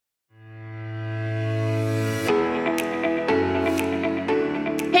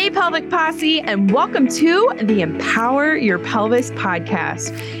Pelvic Posse, and welcome to the Empower Your Pelvis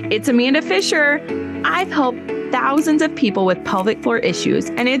podcast. It's Amanda Fisher. I've helped thousands of people with pelvic floor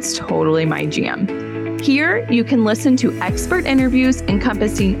issues, and it's totally my jam. Here, you can listen to expert interviews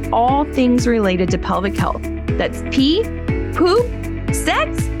encompassing all things related to pelvic health. That's pee, poop,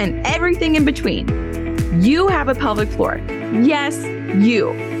 sex, and everything in between. You have a pelvic floor. Yes, you.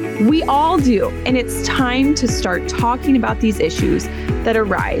 We all do, and it's time to start talking about these issues that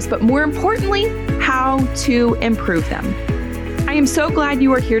arise, but more importantly, how to improve them. I am so glad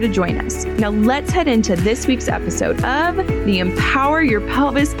you are here to join us. Now let's head into this week's episode of the Empower Your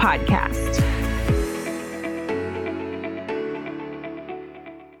Pelvis podcast.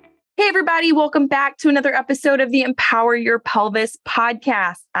 Hey everybody, welcome back to another episode of the Empower Your Pelvis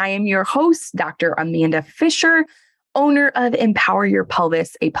podcast. I am your host, Dr. Amanda Fisher, owner of Empower Your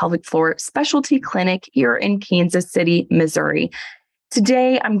Pelvis, a pelvic floor specialty clinic here in Kansas City, Missouri.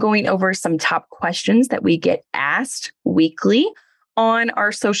 Today, I'm going over some top questions that we get asked weekly on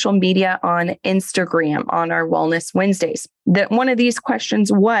our social media on Instagram on our Wellness Wednesdays. One of these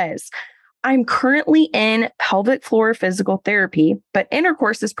questions was, I'm currently in pelvic floor physical therapy, but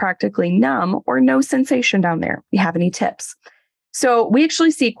intercourse is practically numb or no sensation down there. Do you have any tips? So we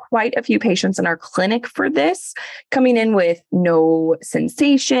actually see quite a few patients in our clinic for this, coming in with no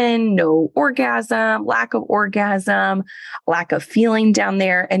sensation, no orgasm, lack of feeling down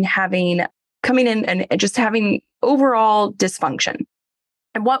there, and coming in and just having overall dysfunction.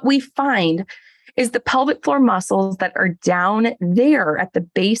 And what we find is the pelvic floor muscles that are down there at the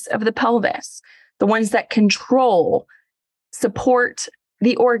base of the pelvis, the ones that control, support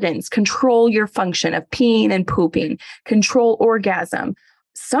the organs, control your function of peeing and pooping, control orgasm.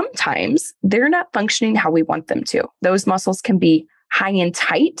 Sometimes they're not functioning how we want them to. Those muscles can be high and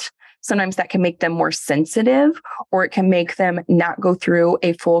tight. Sometimes that can make them more sensitive, or it can make them not go through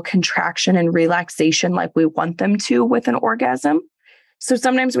a full contraction and relaxation like we want them to with an orgasm. So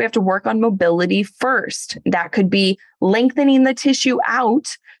sometimes we have to work on mobility first. That could be lengthening the tissue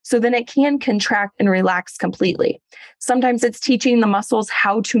out so then it can contract and relax completely. Sometimes it's teaching the muscles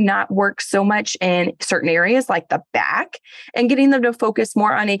how to not work so much in certain areas like the back and getting them to focus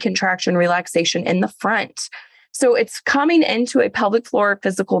more on a contraction relaxation in the front. So it's coming into a pelvic floor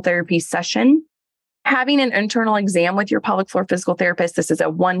physical therapy session, having an internal exam with your pelvic floor physical therapist. This is a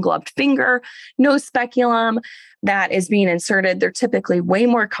one-gloved finger, no speculum that is being inserted. They're typically way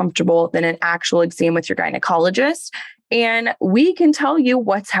more comfortable than an actual exam with your gynecologist. And we can tell you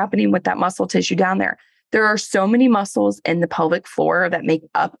what's happening with that muscle tissue down there. There are so many muscles in the pelvic floor that make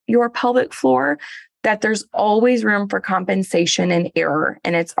up your pelvic floor that there's always room for compensation and error.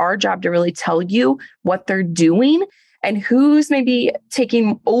 And it's our job to really tell you what they're doing and who's maybe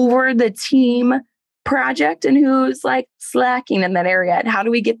taking over the team project and who's like slacking in that area. And how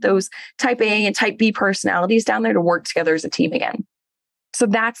do we get those type A and type B personalities down there to work together as a team again? So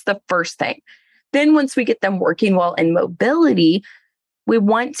that's the first thing. Then once we get them working well in mobility, we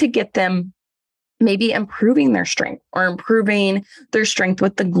want to get them maybe improving their strength or improving their strength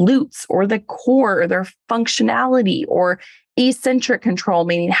with the glutes or the core or their functionality or eccentric control,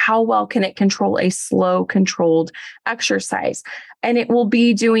 meaning how well can it control a slow controlled exercise. And it will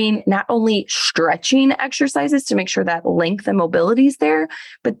be doing not only stretching exercises to make sure that length and mobility is there,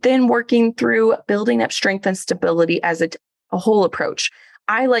 but then working through building up strength and stability as a whole approach.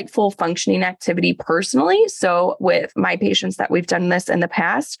 I like full functioning activity personally. So with my patients that we've done this in the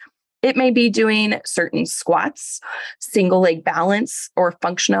past, it may be doing certain squats, single leg balance, or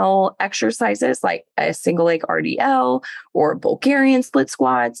functional exercises like a single leg RDL or Bulgarian split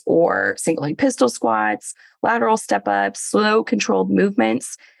squats or single leg pistol squats, lateral step ups, slow controlled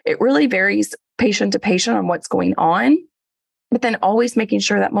movements. It really varies patient to patient on what's going on, but then always making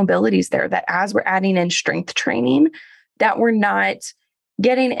sure that mobility is there, that as we're adding in strength training, that we're not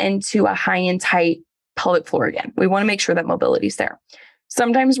getting into a high and tight pelvic floor again. We want to make sure that mobility is there.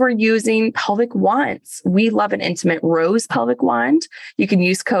 Sometimes we're using pelvic wands. We love an Intimate Rose pelvic wand. You can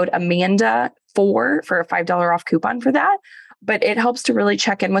use code Amanda4 for a $5 off coupon for that, but it helps to really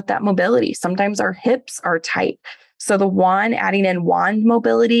check in with that mobility. Sometimes our hips are tight. So the wand, adding in wand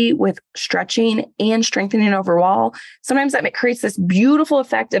mobility with stretching and strengthening overall, sometimes that creates this beautiful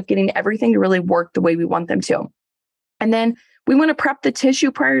effect of getting everything to really work the way we want them to. And then we want to prep the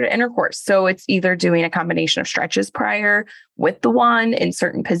tissue prior to intercourse. So it's either doing a combination of stretches prior with the wand in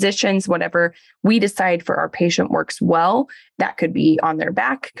certain positions, whatever we decide for our patient works well. That could be on their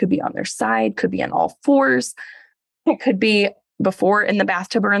back, could be on their side, could be on all fours. It could be before in the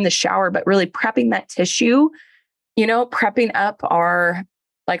bathtub or in the shower, but really prepping that tissue, prepping up our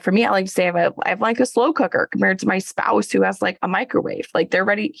Like for me, I like to say I have like a slow cooker compared to my spouse who has like a microwave. Like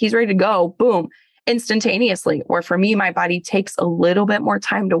he's ready to go, boom, instantaneously. Or for me, my body takes a little bit more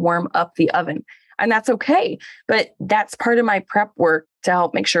time to warm up the oven. And that's okay. But that's part of my prep work to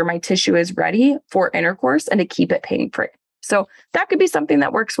help make sure my tissue is ready for intercourse and to keep it pain-free. So that could be something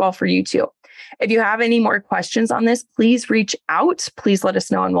that works well for you too. If you have any more questions on this, please reach out. Please let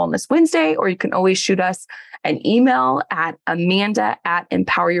us know on Wellness Wednesday, or you can always shoot us an email at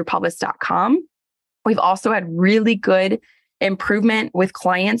amanda@empoweryourpelvis.com. We've also had really good improvement with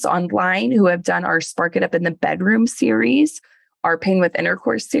clients online who have done our Spark It Up in the Bedroom series, our Pain with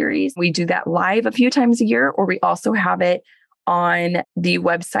Intercourse series. We do that live a few times a year, or we also have it on the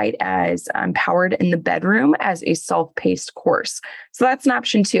website as Empowered in the Bedroom as a self-paced course. So that's an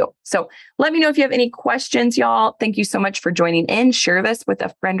option too. So let me know if you have any questions, y'all. Thank you so much for joining in. Share this with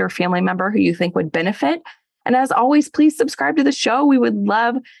a friend or family member who you think would benefit. And as always, please subscribe to the show. We would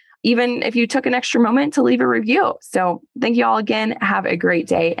love, even if you took an extra moment, to leave a review. So thank you all again. Have a great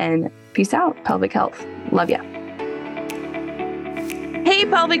day and peace out. Pelvic health. Love ya. Hey,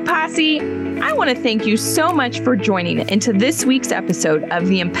 Pelvic Posse. I want to thank you so much for joining into this week's episode of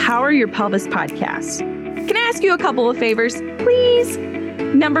the Empower Your Pelvis podcast. Can I ask you a couple of favors, please?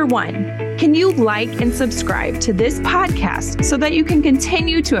 Number one, can you like and subscribe to this podcast so that you can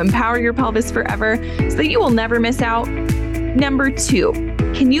continue to empower your pelvis forever so that you will never miss out? Number two,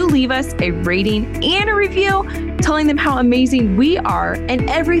 can you leave us a rating and a review telling them how amazing we are and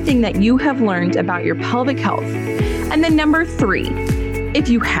everything that you have learned about your pelvic health? And then number three, if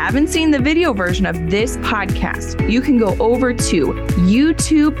you haven't seen the video version of this podcast, you can go over to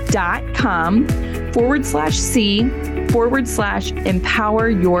youtube.com/C/empower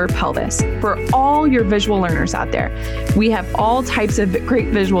your pelvis for all your visual learners out there. We have all types of great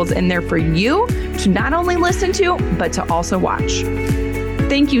visuals in there for you to not only listen to, but to also watch.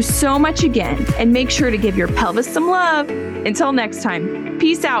 Thank you so much again, and make sure to give your pelvis some love. Until next time,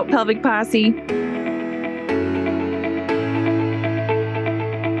 peace out, Pelvic Posse.